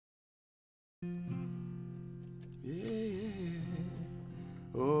Yeah, yeah.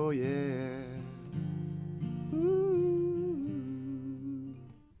 Oh, yeah. Ooh.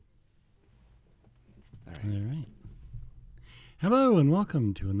 All All right. right. Hello and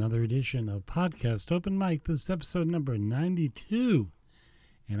welcome to another edition of Podcast Open Mic. This is episode number 92.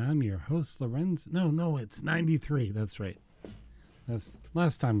 And I'm your host, Lorenzo. No, it's 93. That's right.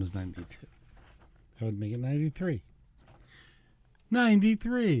 Last time was 92. I would make it 93.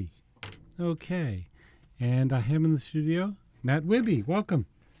 93. Okay. And I have in the studio Matt Wibby. Welcome.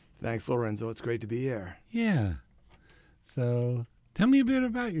 Thanks, Lorenzo. It's great to be here. Yeah. So tell me a bit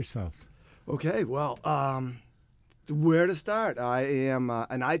about yourself. Okay, well, where to start? I am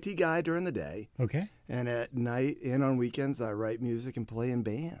an IT guy during the day, Okay. and at night and on weekends, I write music and play in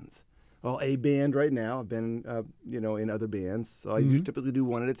bands. Well, a band right now. I've been, in other bands, so I typically do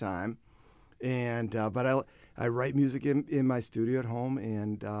one at a time. And but I write music in my studio at home,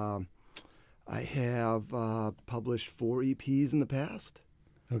 and I have published 4 EPs in the past.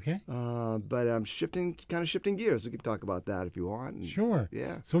 Okay. But I'm shifting gears. We can talk about that if you want. And, Sure.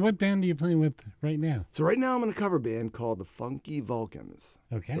 Yeah. So what band are you playing with right now? So right now I'm in a cover band called the Funky Vulcans.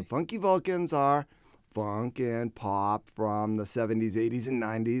 Okay. The Funky Vulcans are funk and pop from the 70s, 80s, and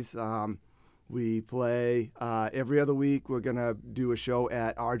 90s. We play every other week. We're going to do a show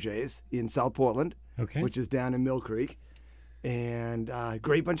at RJ's in South Portland, Okay. which is down in Mill Creek. And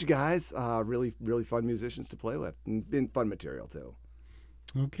great bunch of guys, really, really fun musicians to play with, and fun material too.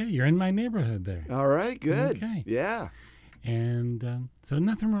 Okay, you're in my neighborhood there. All right, good. Okay. Yeah. And so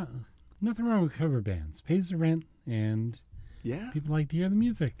nothing wrong with cover bands. Pays the rent, and Yeah. people like to hear the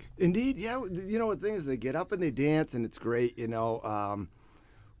music. Indeed, yeah. You know what the thing is, they get up and they dance, and it's great. I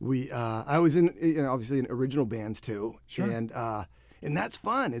was in, obviously in original bands too, Sure. and that's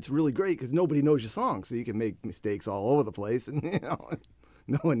fun. It's really great because nobody knows your song, so you can make mistakes all over the place, and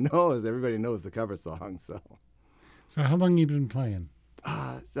no one knows. Everybody knows the cover song. So So how long you been playing?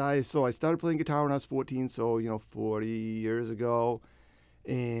 so I started playing guitar when I was 14, so 40 years ago,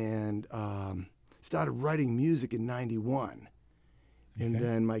 and started writing music in '91. And Okay.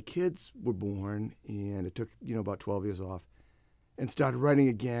 then my kids were born, and it took, about 12 years off, and started writing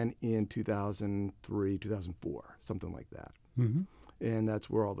again in 2003, 2004, something like that. Mm-hmm. And that's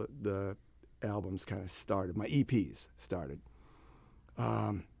where all the albums kind of started. My EPs started.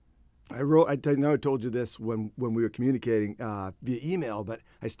 I know I told you this when we were communicating via email, but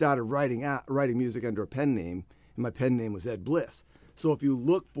I started writing music under a pen name, and my pen name was Ed Bliss. So if you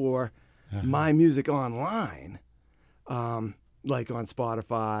look for my music online, like on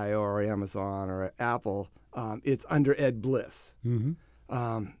Spotify or Amazon or Apple, it's under Ed Bliss. Mm-hmm.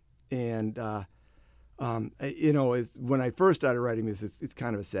 When I first started writing music, it's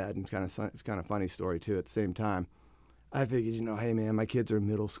kind of a sad and kind of funny story too. At the same time, I figured, hey man, my kids are in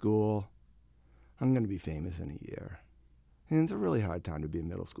middle school. I'm going to be famous in a year. And it's a really hard time to be in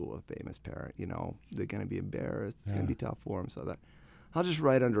middle school with a famous parent. They're going to be embarrassed. It's going to be tough for them. So that I'll just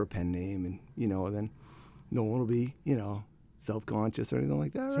write under a pen name, and then no one will be, self-conscious or anything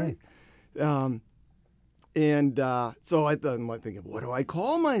like that, Sure. right? So I'm thinking, what do I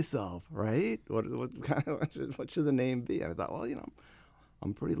call myself, right? What should the name be? And I thought, well,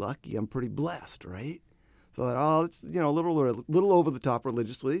 I'm pretty lucky. I'm pretty blessed, right? So I thought, it's a little over the top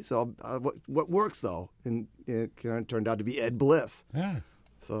religiously. So what works though, and it kind of turned out to be Ed Bliss. Yeah.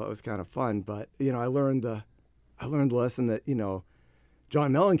 So it was kind of fun. But I learned the lesson that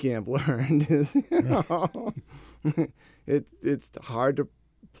John Mellencamp learned is it's hard to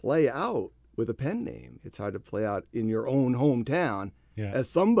play out with a pen name. It's hard to play out in your own hometown as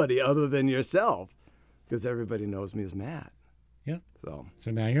somebody other than yourself, because everybody knows me as Matt. Yep. So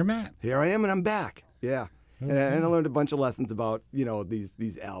now you're Matt. here I am, and I'm back. Yeah. Okay. And I learned a bunch of lessons about,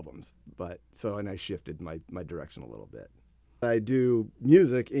 these albums. And I shifted my direction a little bit. I do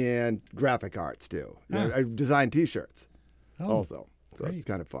music and graphic arts too. I design T-shirts also. So great. it's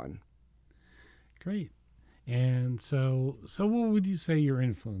kind of fun. Great. And so what would you say your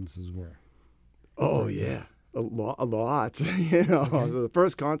influences were? Oh yeah, a lot. So the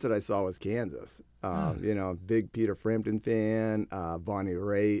first concert I saw was Kansas. Big Peter Frampton fan, Bonnie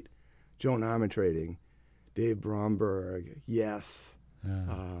Raitt, Joan Armatrading, Dave Bromberg, Yes,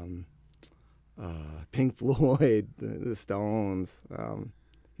 Pink Floyd, the Stones,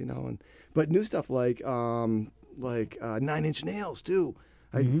 but new stuff like 9 Inch Nails too.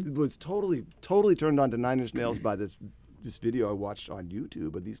 I was totally turned on to 9 Inch Nails by this video I watched on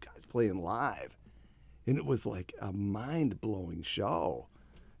YouTube of these guys playing live, and it was like a mind-blowing show.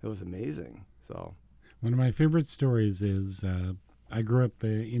 It was amazing. So one of my favorite stories is I grew up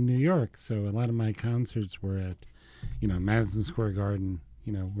in New York, so a lot of my concerts were at, Madison Square Garden,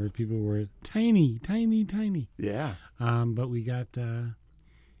 where people were tiny, tiny, tiny. Yeah. But we got, it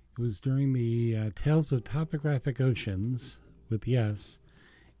was during the Tales of Topographic Oceans with Yes,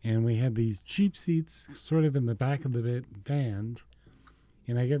 and we had these cheap seats sort of in the back of the band,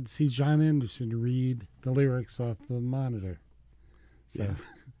 and I got to see John Anderson read the lyrics off the monitor. So Yeah.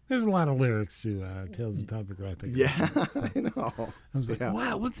 there's a lot of lyrics to Tales of Topographic Oceans. Yeah, I know. I was like, Yeah.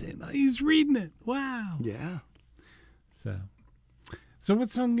 wow, what's it? He's reading it. Wow. Yeah. So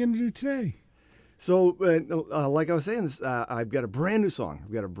what song are you going to do today? So, like I was saying, I've got a brand new song.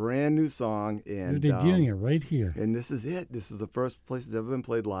 You're And debuting it right here. And this is it. This is the first place it's ever been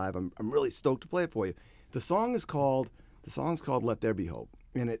played live. I'm really stoked to play it for you. The song's called "Let There Be Hope,"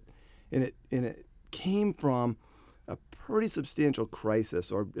 and it came from a pretty substantial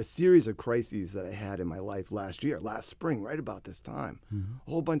crisis, or a series of crises that I had in my life last spring, right about this time. Mm-hmm. A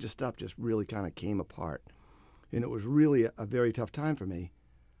whole bunch of stuff just really kind of came apart, and it was really a very tough time for me.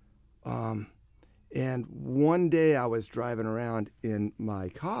 And one day I was driving around in my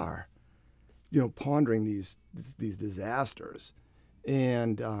car, pondering these disasters,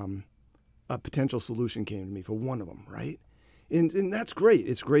 and a potential solution came to me for one of them, right? And that's great.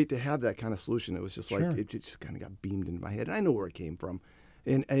 It's great to have that kind of solution. It was just like, Sure. it just kind of got beamed into my head. And I know where it came from.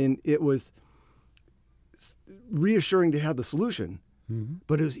 And it was reassuring to have the solution, Mm-hmm.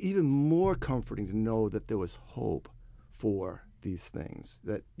 but it was even more comforting to know that there was hope for these things,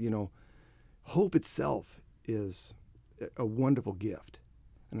 that, hope itself is a wonderful gift.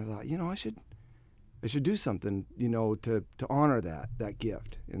 And I thought, I should do something, to honor that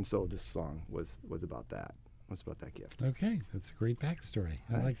gift. And so this song was about that. Was about that gift. Okay, that's a great backstory.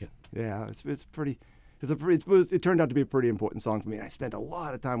 I like it. Yeah, it turned out to be a pretty important song for me. And I spent a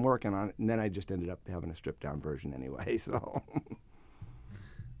lot of time working on it, and then I just ended up having a stripped down version anyway. So,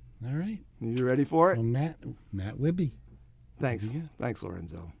 All right. You ready for it? Well, Matt Wibby. Thanks. Yeah. Thanks,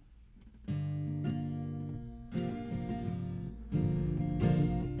 Lorenzo.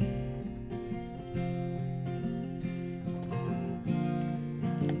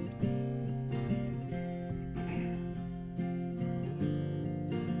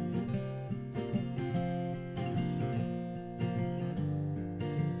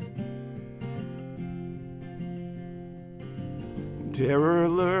 Terror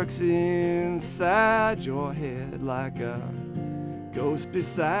lurks inside your head like a ghost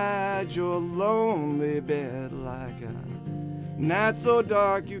beside your lonely bed, like a night so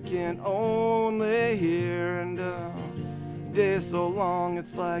dark you can only hear, and a day so long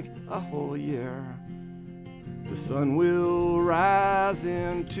it's like a whole year. The sun will rise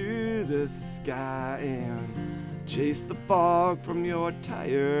into the sky and chase the fog from your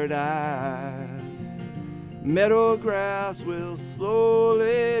tired eyes. Meadow grass will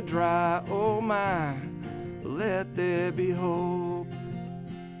slowly dry, oh my, let there be hope.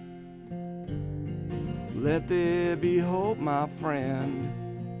 Let there be hope, my friend.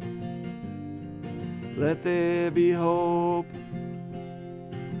 Let there be hope.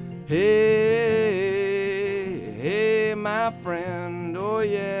 Hey, hey, my friend, oh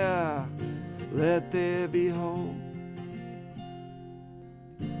yeah, let there be hope.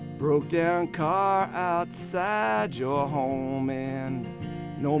 Broke down car outside your home, and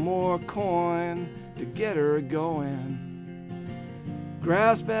no more coin to get her going.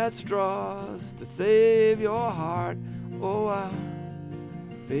 Grasp at straws to save your heart. Oh,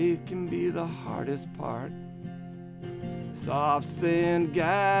 faith can be the hardest part. Soft sand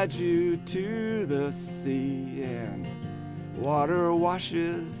guides you to the sea, and water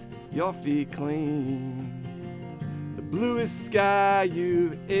washes your feet clean. The bluest sky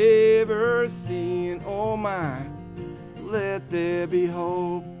you've ever seen. Oh my, let there be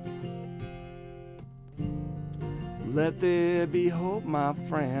hope. Let there be hope, my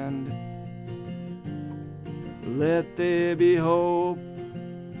friend. Let there be hope.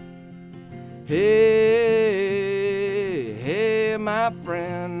 Hey, hey, my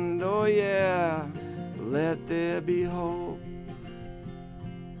friend, oh yeah, let there be hope.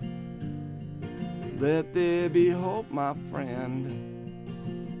 Let there be hope, my friend.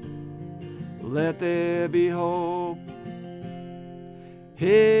 Let there be hope. Hey,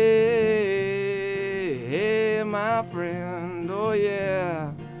 hey, my friend, oh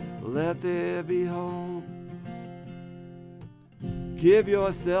yeah, let there be hope. Give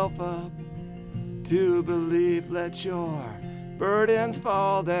yourself up to believe, let your burdens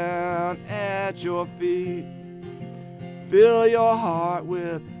fall down at your feet. Fill your heart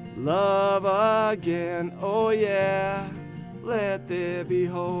with love again, oh yeah, let there be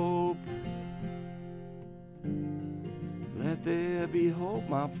hope. Let there be hope,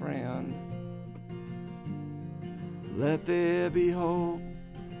 my friend. Let there be hope.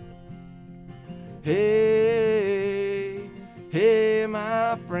 Hey, hey,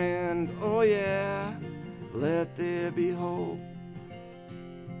 my friend, oh yeah, let there be hope.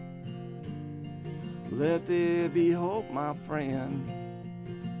 Let there be hope, my friend.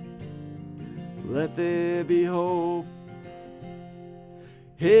 Let there be hope.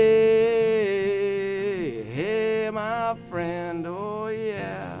 Hey, hey, my friend, oh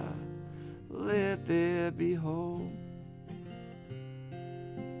yeah, let there be hope.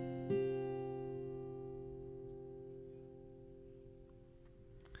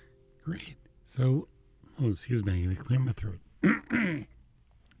 Great. So, excuse me, I gotta clear my throat.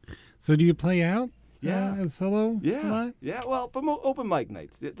 So, do you play out? Yeah. As solo? a Yeah, lot? yeah. Well, from open mic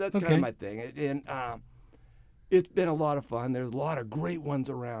nights, that's kind Okay. of my thing, and it's been a lot of fun. There's a lot of great ones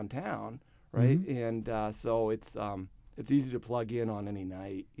around town, right? And so it's easy to plug in on any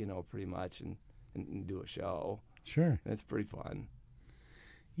night, pretty much, and do a show. Sure. It's pretty fun.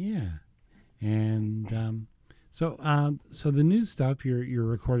 Yeah. And so the new stuff you're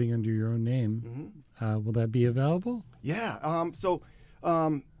recording under your own name, will that be available? Yeah.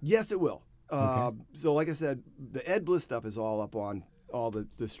 Yes, it will. Okay. So, like I said, the Ed Bliss stuff is all up on all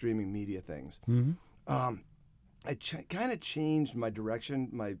the streaming media things. Mm-hmm. I kind of changed my direction,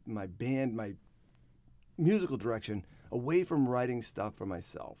 my band, my musical direction away from writing stuff for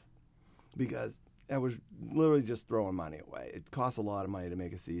myself, because I was literally just throwing money away. It costs a lot of money to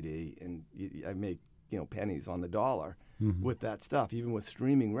make a CD, and I make pennies on the dollar with that stuff, even with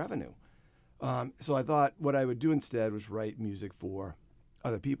streaming revenue. So I thought what I would do instead was write music for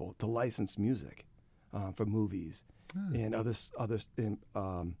other people, to license music for movies and other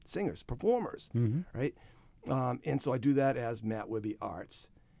singers, performers, right? And so I do that as Matt Wibby Arts.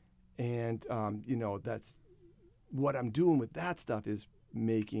 And, that's what I'm doing with that stuff is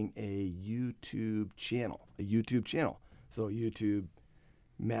making a YouTube channel. So YouTube,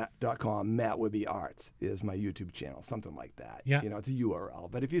 Matt.com, Matt Wibby Arts is my YouTube channel, something like that. Yeah. It's a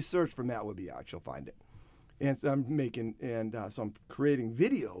URL. But if you search for Matt Wibby Arts, you'll find it. And so I'm creating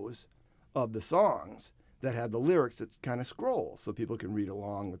videos of the songs that have the lyrics that kind of scroll so people can read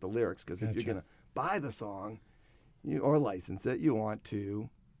along with the lyrics. Because if you're going to buy the song or license it, you want to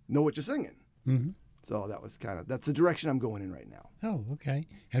know what you're singing. Mm-hmm. So that's the direction I'm going in right now. Oh, okay.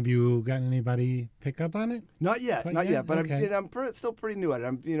 Have you gotten anybody pick up on it? Not yet. But Okay. I'm still pretty new at it.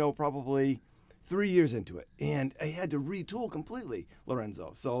 I'm probably 3 years into it, and I had to retool completely,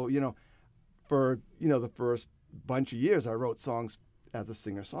 Lorenzo. So for the first bunch of years, I wrote songs as a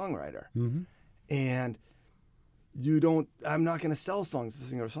singer-songwriter, and I'm not going to sell songs to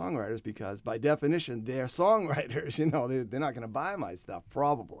singer-songwriters because by definition they're songwriters. They're not going to buy my stuff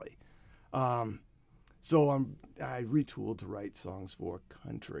probably. So I retooled to write songs for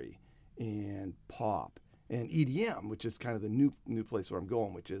country and pop and EDM, which is kind of the new place where I'm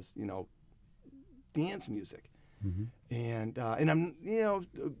going, which is dance music. And I'm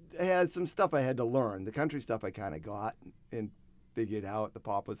I had some stuff I had to learn. The country stuff I kind of got and figured out. The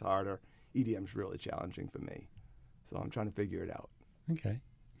pop was harder. EDM's really challenging for me, so I'm trying to figure it out. Okay.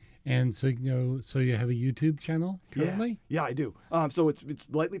 And so you have a YouTube channel currently? Yeah, I do. So it's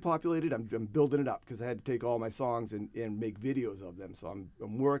lightly populated. I'm building it up because I had to take all my songs and make videos of them. So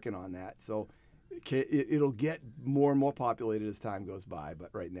I'm working on that. So it'll get more and more populated as time goes by. But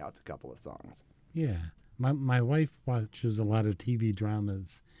right now it's a couple of songs. Yeah. My wife watches a lot of TV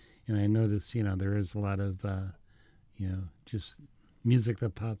dramas, and I notice there is a lot of just music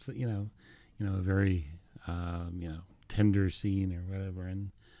that pops. A very tender scene or whatever,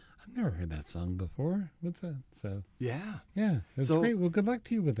 and I've never heard that song before. What's that? So Yeah, that's So- great. Well, good luck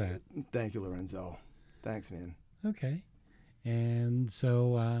to you with that. Thank you, Lorenzo. Thanks, man. Okay, and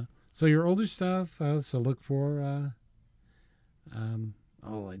so your older stuff. So look for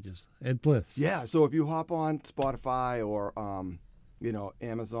Ed Bliss. Yeah. So if you hop on Spotify or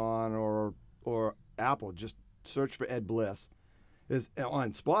Amazon or Apple, just search for Ed Bliss. Is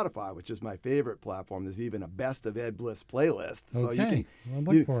on Spotify, which is my favorite platform. There's even a best of Ed Bliss playlist, so you Okay. can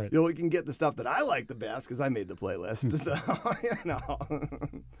Well, look for it. You can get the stuff that I like the best because I made the playlist. So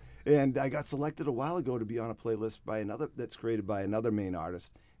and I got selected a while ago to be on a playlist that's created by another Maine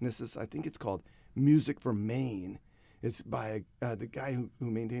artist, and I think it's called Music from Maine. It's by the guy who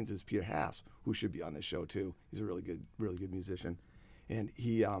maintains it is Peter Haas, who should be on this show too. He's a really good musician, and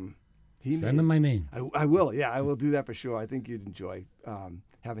he Send him my name. I will. Yeah, I will do that for sure. I think you'd enjoy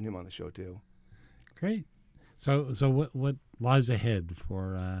having him on the show too. Great. So what lies ahead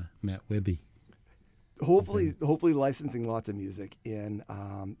for Matt Wibby? Hopefully licensing lots of music in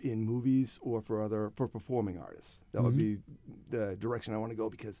movies or for performing artists. That would be the direction I want to go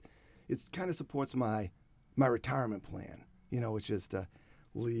because it kind of supports my retirement plan. Which is to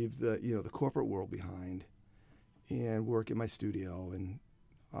leave the the corporate world behind and work in my studio and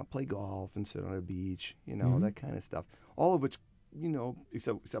play golf and sit on a beach, that kind of stuff. All of which,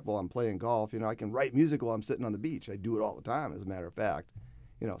 except while I'm playing golf, I can write music while I'm sitting on the beach. I do it all the time, as a matter of fact.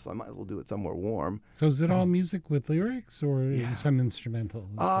 So I might as well do it somewhere warm. So is it all music with lyrics, or is it some instrumental?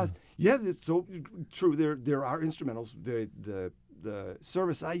 Yeah, it's so true. There are instrumentals. The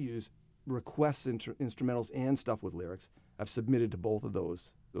service I use requests instrumentals and stuff with lyrics. I've submitted to both of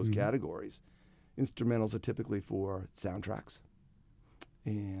those categories. Instrumentals are typically for soundtracks,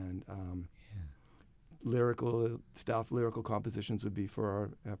 and lyrical compositions would be for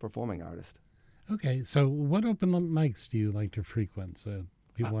a performing artist. Okay, so what open mics do you like to frequent? So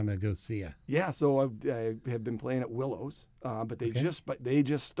people want to go see you. Yeah, so I have been playing at Willows, but they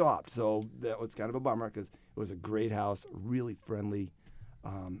just stopped. So that was kind of a bummer because it was a great house, really friendly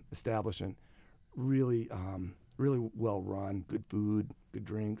establishment, really well run, good food, good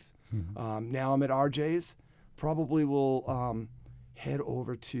drinks. Now I'm at RJ's. Probably will head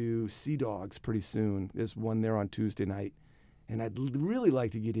over to Sea Dogs pretty soon. There's one there on Tuesday night. And I'd really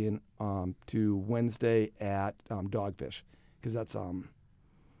like to get in to Wednesday at Dogfish, because that's a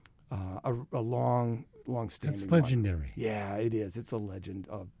long-standing. That's legendary. One. Yeah, it is. It's a legend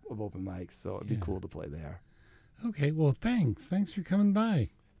of open mics, so it'd be cool to play there. Okay, well, thanks. Thanks for coming by.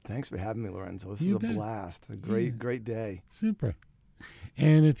 Thanks for having me, Lorenzo. This is a blast. A great day. Super.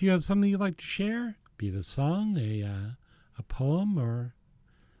 And if you have something you'd like to share, be it a song, a poem,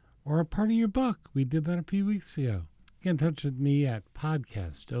 or a part of your book, we did that a few weeks ago. Get in touch with me at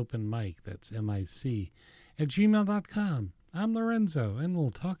podcastopenmic, that's MIC, @gmail.com. I'm Lorenzo, and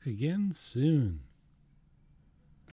we'll talk again soon.